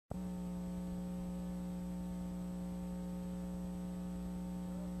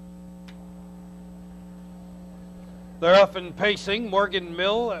They're off and pacing. Morgan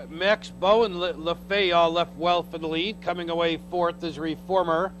Mill, Max Bow, and LaFay all left well for the lead. Coming away fourth is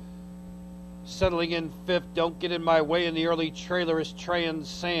Reformer. Settling in fifth, Don't Get In My Way. In the early trailer is Trans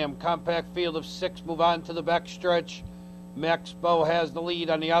Sam. Compact field of six move on to the backstretch. Max Bow has the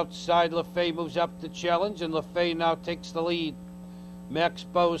lead on the outside. LaFay moves up to challenge, and LaFay now takes the lead. Max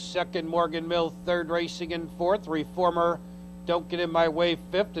Bow second, Morgan Mill third, racing in fourth. Reformer, Don't Get In My Way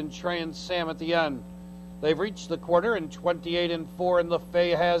fifth, and Trans Sam at the end. They've reached the quarter in 28 and 4, and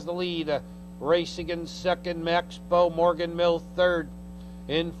LaFay has the lead. Racing in second, Max Bow, Morgan Mill third.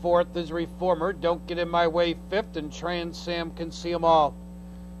 In fourth is Reformer, Don't Get In My Way fifth, and Trans Sam Can See 'Em All.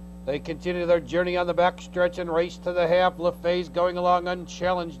 They continue their journey on the backstretch and race to the half. LaFay's going along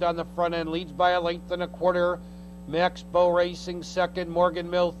unchallenged on the front end, leads by a length and a quarter. Max Bow racing second,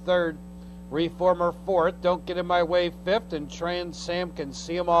 Morgan Mill third. Reformer fourth, Don't Get In My Way fifth, and Trans Sam Can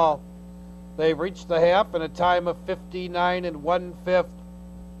See 'Em All. They've reached the half in a time of 59 and 1/5.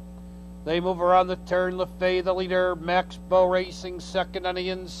 They move around the turn. LaFay the leader. Max Bow racing second on the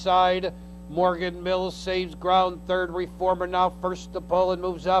inside. Morgan Mill saves ground third. Reformer now first to pull and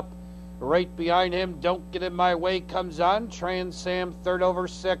moves up. Right behind him, Don't Get In My Way comes on. Trans Sam third over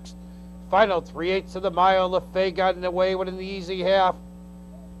sixth. Final 3/8 of the mile. LaFay got in the way with an easy half.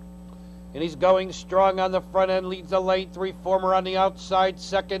 And he's going strong on the front end, leads the length. Reformer on the outside,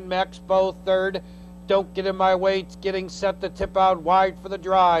 second. Max Bow third. Don't Get In My Way, it's getting set to tip out wide for the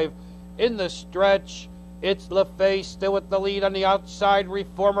drive. In the stretch, it's LaFay still with the lead on the outside.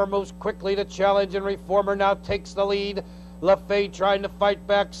 Reformer moves quickly to challenge, and Reformer now takes the lead. LaFay trying to fight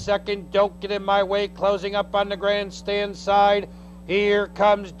back second. Don't Get In My Way closing up on the grandstand side. Here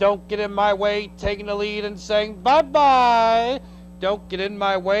comes Don't Get In My Way, taking the lead and saying bye-bye. Don't Get In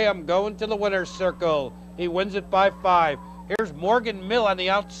My Way, I'm going to the winner's circle. He wins it by 5. Here's Morgan Mill on the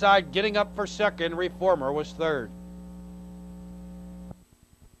outside, getting up for second. Reformer was third.